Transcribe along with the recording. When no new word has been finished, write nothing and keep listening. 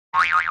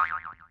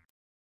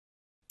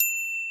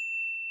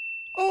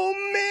Oh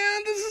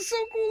man, this is so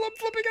cool. I'm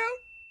flipping out.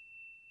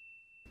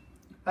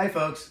 Hi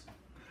folks,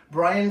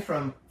 Brian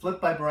from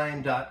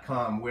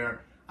flippedbybrian.com,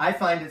 where I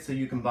find it so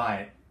you can buy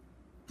it.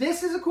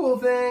 This is a cool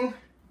thing.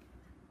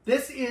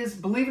 This is,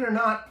 believe it or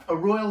not, a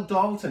Royal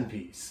Doulton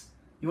piece.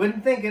 You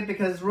wouldn't think it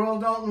because Royal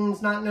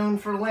Doulton's not known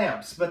for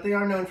lamps, but they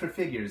are known for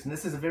figures. And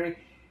this is a very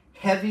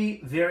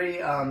heavy,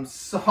 very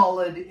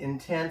solid,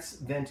 intense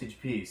vintage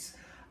piece.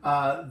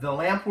 The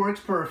lamp works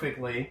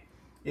perfectly.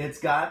 It's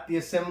got the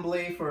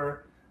assembly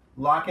for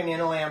locking in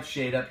a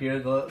lampshade up here.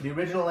 The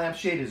original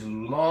lampshade is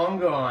long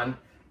gone,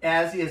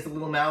 as is the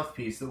little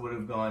mouthpiece that would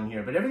have gone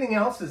here. But everything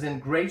else is in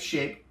great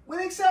shape, with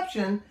the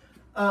exception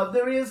of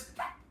there is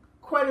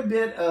quite a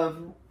bit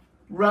of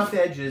rough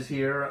edges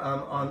here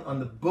on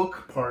the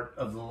book part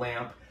of the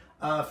lamp.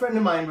 A friend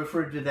of mine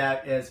referred to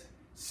that as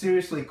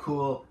seriously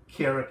cool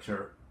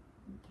character.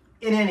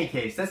 In any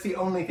case, that's the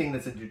only thing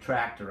that's a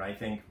detractor, I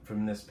think,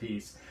 from this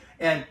piece.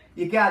 And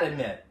you gotta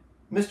admit,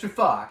 Mr.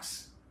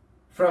 Fox,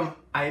 from,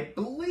 I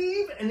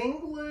believe, an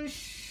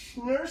English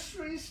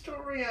nursery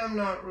story, I'm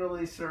not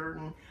really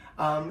certain,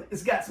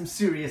 has got some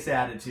serious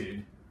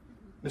attitude.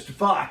 Mr.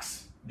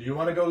 Fox, do you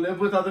want to go live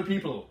with other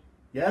people?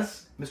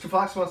 Yes? Mr.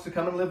 Fox wants to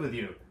come and live with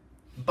you.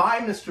 Buy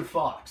Mr.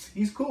 Fox.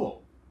 He's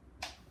cool.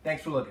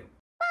 Thanks for looking.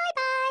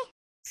 Bye-bye.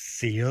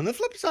 See you on the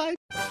flip side.